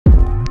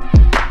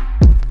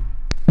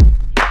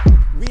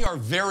are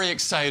very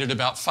excited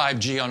about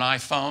 5G on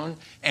iPhone,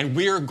 and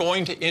we are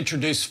going to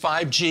introduce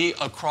 5G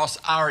across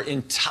our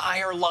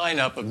entire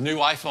lineup of new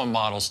iPhone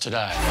models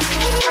today.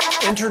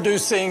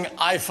 Introducing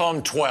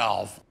iPhone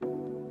 12.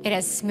 It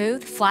has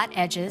smooth, flat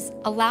edges,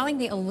 allowing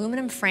the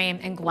aluminum frame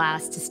and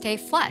glass to stay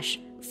flush,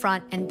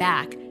 front and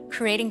back,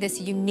 creating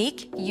this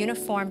unique,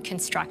 uniform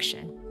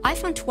construction.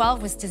 iPhone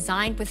 12 was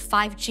designed with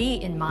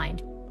 5G in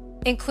mind,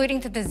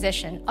 including the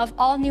position of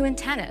all new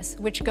antennas,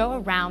 which go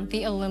around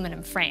the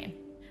aluminum frame.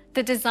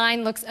 The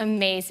design looks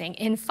amazing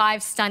in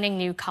 5 stunning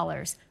new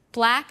colors: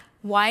 black,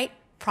 white,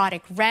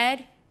 product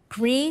red,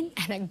 green,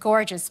 and a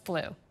gorgeous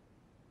blue.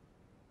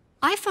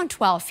 iPhone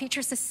 12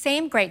 features the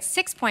same great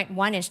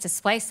 6.1-inch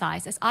display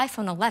size as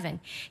iPhone 11,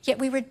 yet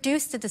we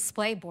reduced the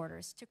display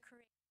borders to create...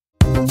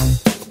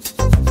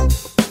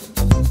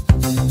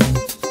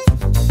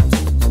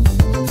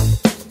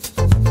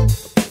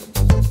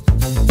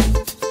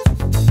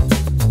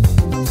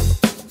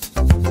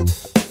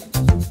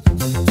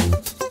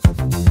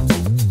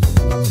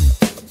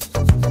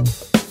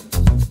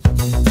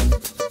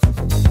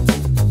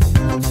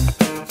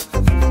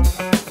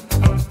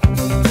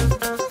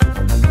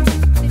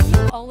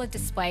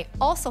 display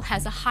also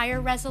has a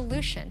higher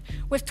resolution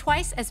with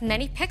twice as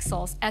many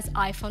pixels as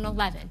iPhone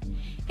 11.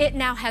 It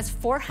now has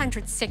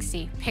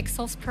 460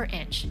 pixels per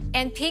inch,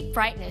 and peak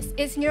brightness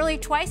is nearly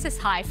twice as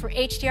high for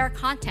HDR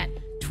content,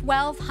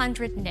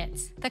 1200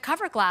 nits. The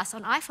cover glass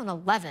on iPhone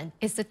 11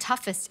 is the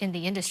toughest in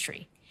the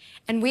industry,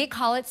 and we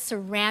call it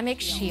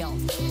Ceramic Shield.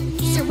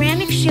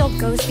 Ceramic Shield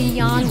goes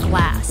beyond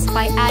glass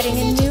by adding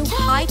a new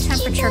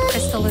high-temperature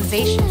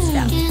crystallization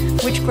step,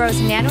 which grows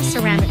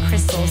nanoceramic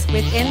crystals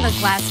within the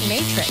glass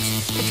matrix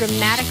to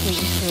dramatically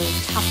improve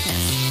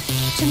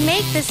toughness. To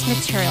make this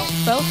material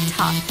both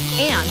tough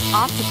and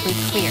optically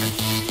clear,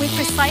 we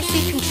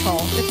precisely control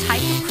the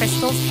type of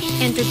crystals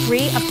and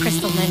degree of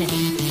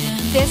crystallinity.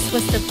 This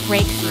was the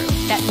breakthrough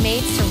that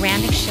made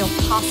Ceramic Shield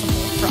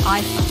possible for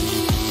iPhone.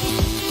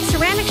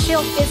 Ceramic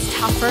Shield is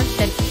tougher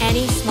than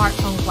any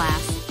smartphone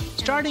glass.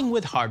 Starting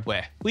with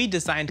hardware, we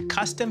designed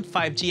custom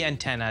 5G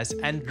antennas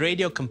and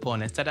radio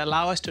components that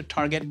allow us to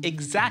target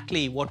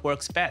exactly what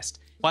works best,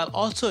 while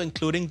also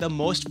including the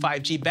most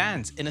 5G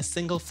bands in a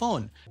single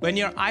phone. When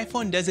your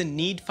iPhone doesn't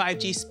need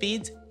 5G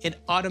speeds,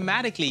 it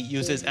automatically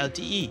uses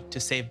LTE to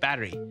save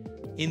battery.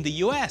 In the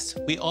US,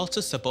 we also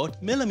support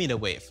millimeter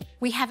wave.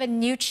 We have a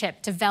new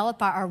chip developed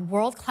by our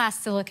world-class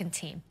silicon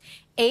team,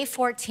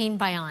 A14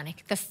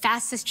 Bionic, the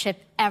fastest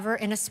chip ever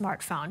in a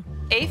smartphone.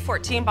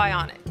 A14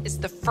 Bionic is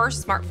the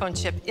first smartphone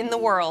chip in the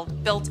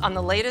world built on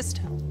the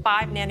latest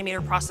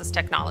 5nm process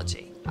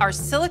technology. Our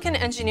silicon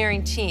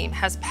engineering team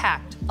has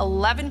packed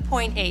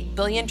 11.8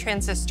 billion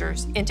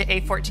transistors into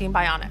A14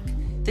 Bionic.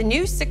 The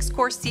new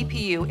 6-core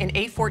CPU in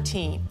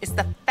A14 is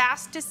the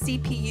fastest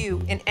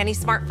CPU in any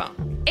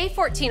smartphone.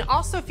 A14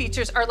 also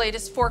features our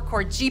latest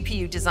 4-core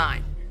GPU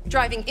design,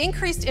 driving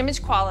increased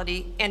image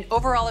quality and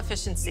overall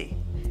efficiency.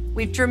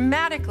 We've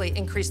dramatically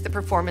increased the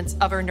performance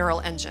of our neural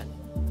engine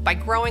by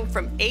growing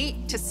from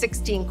 8 to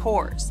 16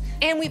 cores.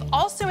 And we've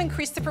also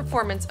increased the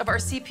performance of our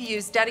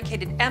CPU's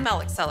dedicated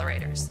ML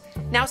accelerators,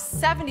 now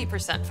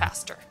 70%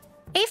 faster.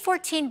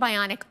 A14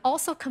 Bionic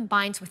also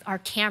combines with our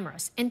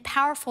cameras and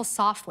powerful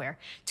software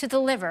to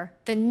deliver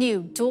the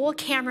new dual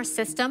camera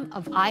system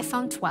of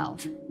iPhone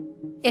 12.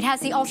 It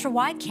has the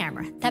ultra-wide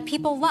camera that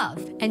people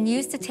love and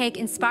use to take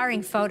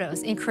inspiring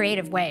photos in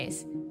creative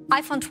ways.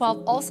 iPhone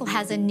 12 also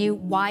has a new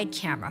wide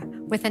camera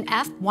with an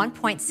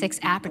f1.6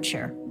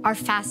 aperture, our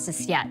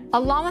fastest yet.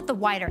 Along with the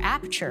wider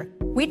aperture,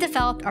 we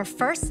developed our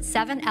first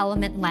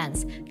 7-element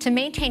lens to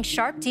maintain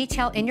sharp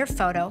detail in your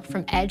photo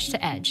from edge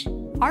to edge.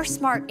 Our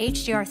smart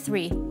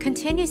HDR3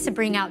 continues to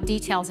bring out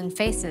details in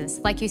faces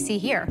like you see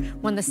here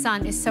when the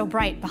sun is so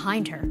bright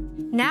behind her.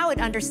 Now it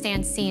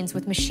understands scenes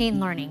with machine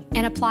learning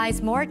and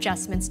applies more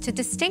adjustments to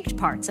distinct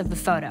parts of the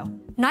photo.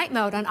 Night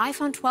mode on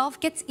iPhone 12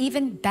 gets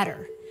even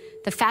better.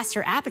 The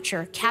faster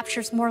aperture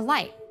captures more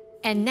light.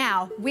 And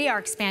now we are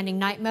expanding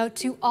night mode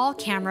to all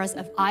cameras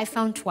of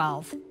iPhone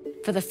 12.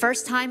 For the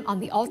first time on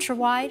the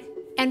ultra-wide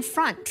and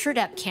front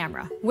true-depth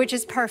camera, which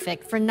is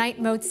perfect for night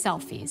mode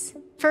selfies.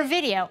 For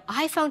video,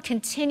 iPhone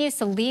continues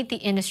to lead the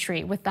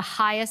industry with the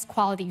highest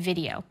quality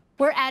video.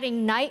 We're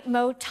adding night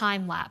mode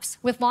time-lapse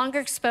with longer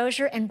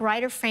exposure and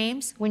brighter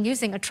frames when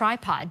using a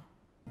tripod.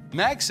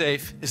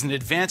 MagSafe is an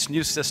advanced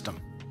new system.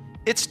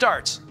 It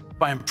starts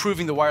by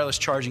improving the wireless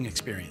charging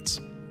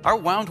experience. Our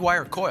wound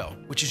wire coil,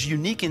 which is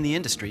unique in the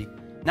industry,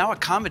 now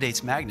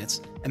accommodates magnets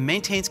and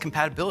maintains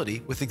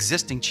compatibility with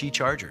existing Qi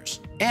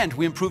chargers. And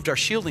we improved our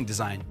shielding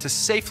design to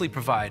safely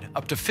provide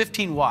up to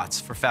 15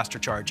 watts for faster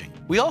charging.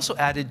 We also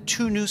added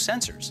 2 new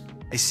sensors,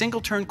 a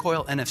single-turn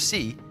coil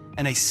NFC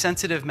and a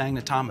sensitive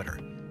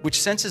magnetometer, which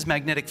senses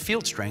magnetic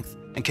field strength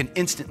and can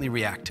instantly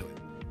react to it.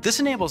 This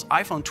enables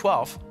iPhone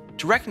 12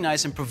 to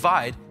recognize and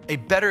provide a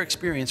better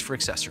experience for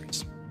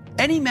accessories.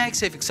 Any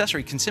MagSafe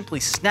accessory can simply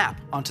snap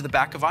onto the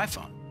back of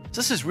iPhone. So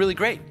this is really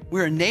great.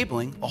 We're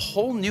enabling a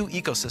whole new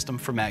ecosystem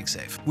for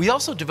MagSafe. We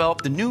also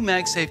developed the new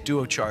MagSafe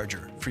Duo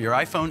charger for your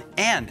iPhone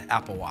and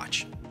Apple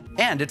Watch.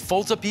 And it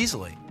folds up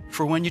easily,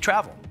 for when you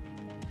travel.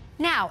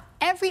 Now,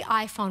 every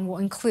iPhone will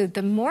include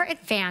the more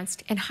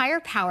advanced and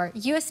higher power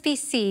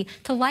USB-C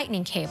to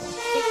Lightning cable.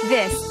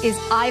 This is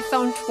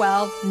iPhone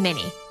 12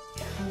 mini.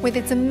 With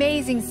its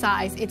amazing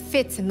size, it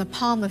fits in the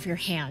palm of your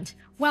hand,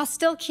 while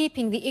still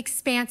keeping the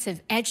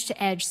expansive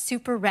edge-to-edge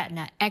Super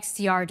Retina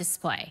XDR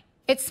display.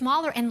 It's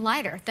smaller and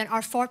lighter than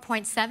our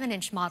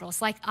 4.7-inch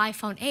models like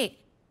iPhone 8,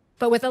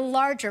 but with a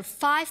larger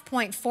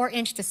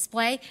 5.4-inch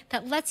display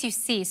that lets you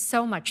see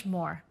so much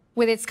more.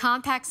 With its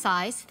compact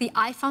size, the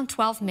iPhone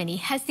 12 mini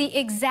has the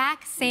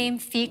exact same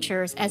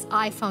features as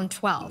iPhone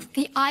 12.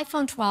 The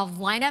iPhone 12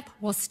 lineup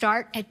will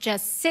start at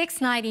just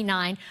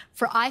 $699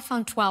 for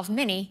iPhone 12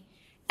 mini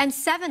and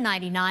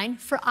 $799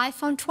 for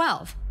iPhone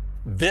 12.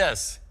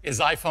 This is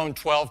iPhone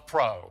 12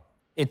 Pro.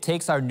 It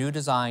takes our new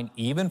design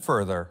even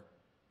further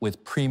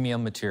with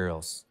premium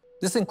materials.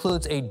 This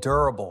includes a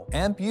durable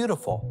and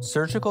beautiful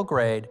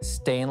surgical-grade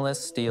stainless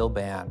steel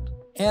band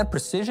and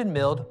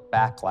precision-milled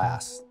back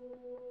glass.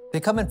 They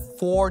come in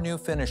 4 new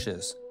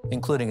finishes,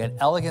 including an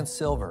elegant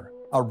silver,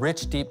 a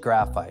rich deep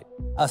graphite,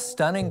 a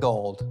stunning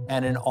gold,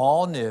 and an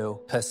all-new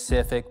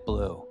Pacific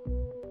blue.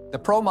 The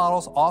Pro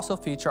models also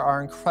feature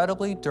our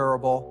incredibly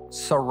durable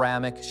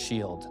ceramic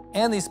shield.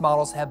 And these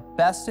models have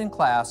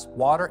best-in-class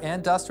water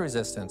and dust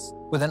resistance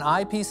with an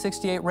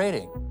IP68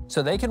 rating,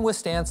 so they can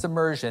withstand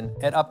submersion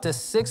at up to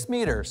 6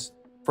 meters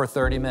for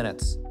 30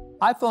 minutes.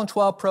 iPhone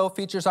 12 Pro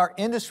features our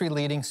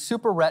industry-leading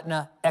Super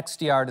Retina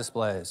XDR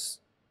displays.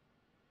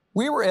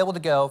 We were able to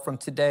go from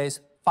today's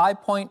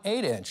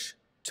 5.8-inch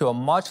to a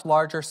much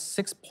larger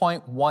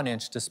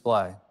 6.1-inch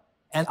display.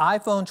 And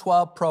iPhone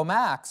 12 Pro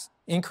Max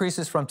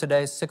increases from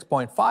today's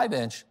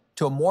 6.5-inch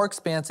to a more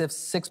expansive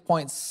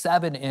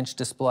 6.7-inch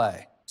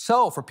display.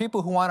 So for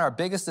people who want our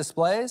biggest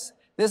displays,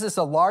 this is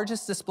the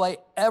largest display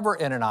ever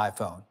in an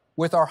iPhone,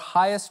 with our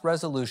highest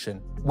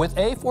resolution. With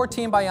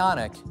A14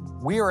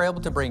 Bionic, we are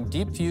able to bring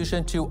deep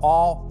fusion to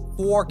all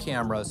 4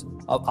 cameras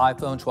of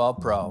iPhone 12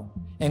 Pro,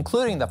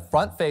 including the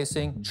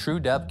front-facing True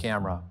Depth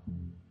camera.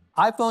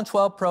 iPhone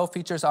 12 Pro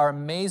features our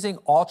amazing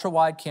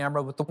ultra-wide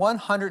camera with the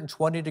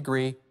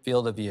 120-degree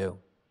field of view,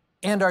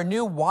 and our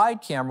new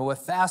wide camera with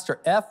faster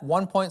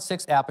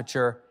f1.6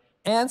 aperture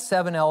and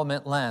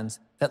 7-element lens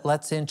that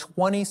lets in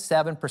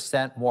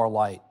 27% more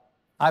light.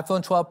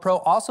 iPhone 12 Pro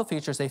also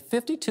features a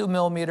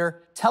 52mm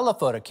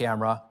telephoto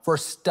camera for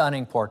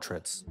stunning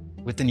portraits.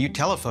 With the new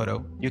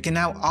telephoto, you can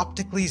now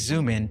optically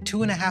zoom in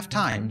 2.5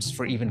 times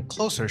for even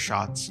closer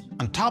shots.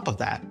 On top of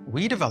that,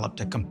 we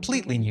developed a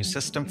completely new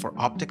system for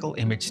optical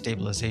image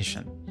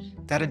stabilization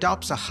that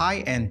adopts a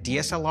high-end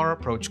DSLR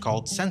approach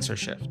called sensor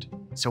shift.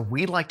 So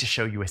we'd like to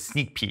show you a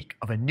sneak peek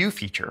of a new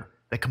feature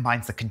that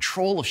combines the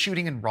control of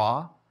shooting in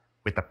RAW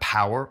with the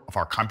power of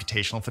our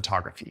computational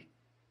photography.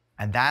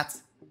 And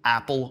that's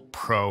Apple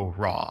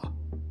ProRAW.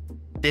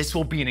 This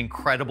will be an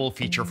incredible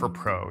feature for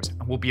pros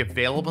and will be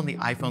available in the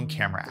iPhone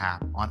camera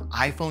app on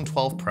iPhone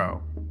 12 Pro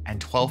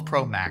and 12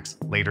 Pro Max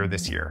later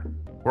this year.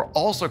 We're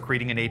also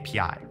creating an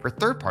API for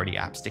third-party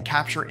apps to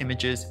capture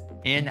images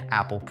in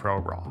Apple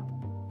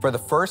ProRAW. For the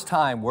first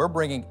time, we're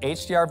bringing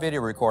HDR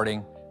video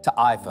recording to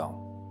iPhone.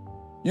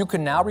 You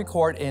can now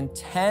record in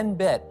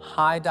 10-bit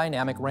high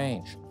dynamic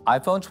range.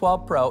 iPhone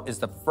 12 Pro is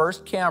the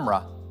first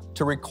camera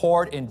to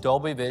record in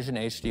Dolby Vision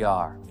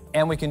HDR.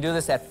 And we can do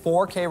this at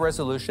 4K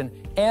resolution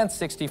and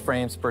 60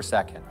 frames per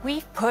second.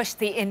 We've pushed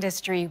the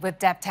industry with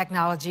depth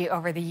technology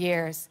over the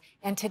years,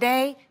 and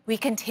today we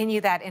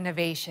continue that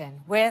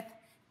innovation with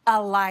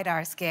a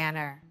LIDAR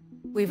scanner.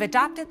 We've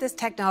adopted this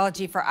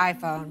technology for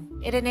iPhone.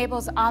 It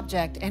enables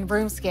object and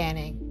room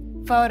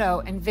scanning, photo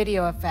and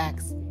video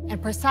effects,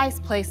 and precise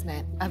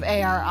placement of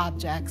AR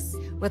objects.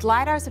 With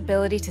LIDAR's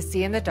ability to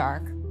see in the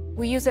dark,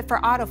 we use it for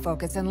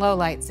autofocus in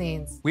low-light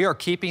scenes. We are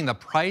keeping the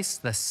price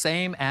the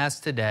same as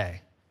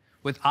today,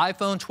 with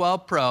iPhone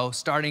 12 Pro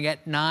starting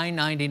at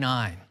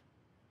 $999.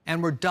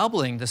 And we're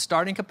doubling the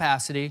starting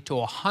capacity to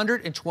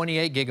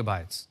 128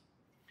 gigabytes.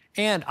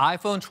 And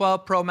iPhone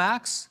 12 Pro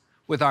Max,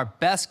 with our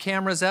best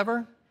cameras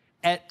ever,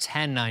 at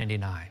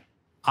 $1099.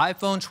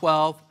 iPhone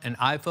 12 and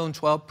iPhone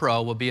 12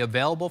 Pro will be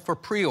available for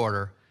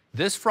pre-order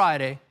this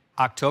Friday,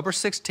 October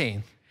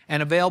 16th,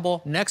 and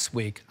available next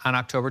week on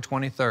October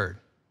 23rd.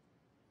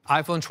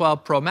 iPhone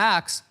 12 Pro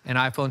Max and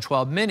iPhone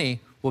 12 mini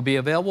will be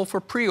available for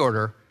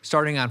pre-order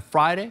starting on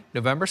Friday,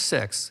 November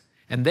 6th,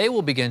 and they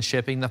will begin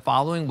shipping the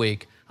following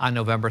week on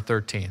November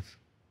 13th.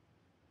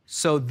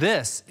 So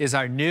this is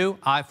our new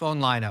iPhone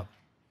lineup.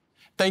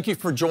 Thank you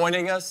for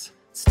joining us.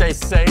 Stay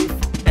safe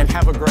and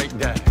have a great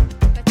day.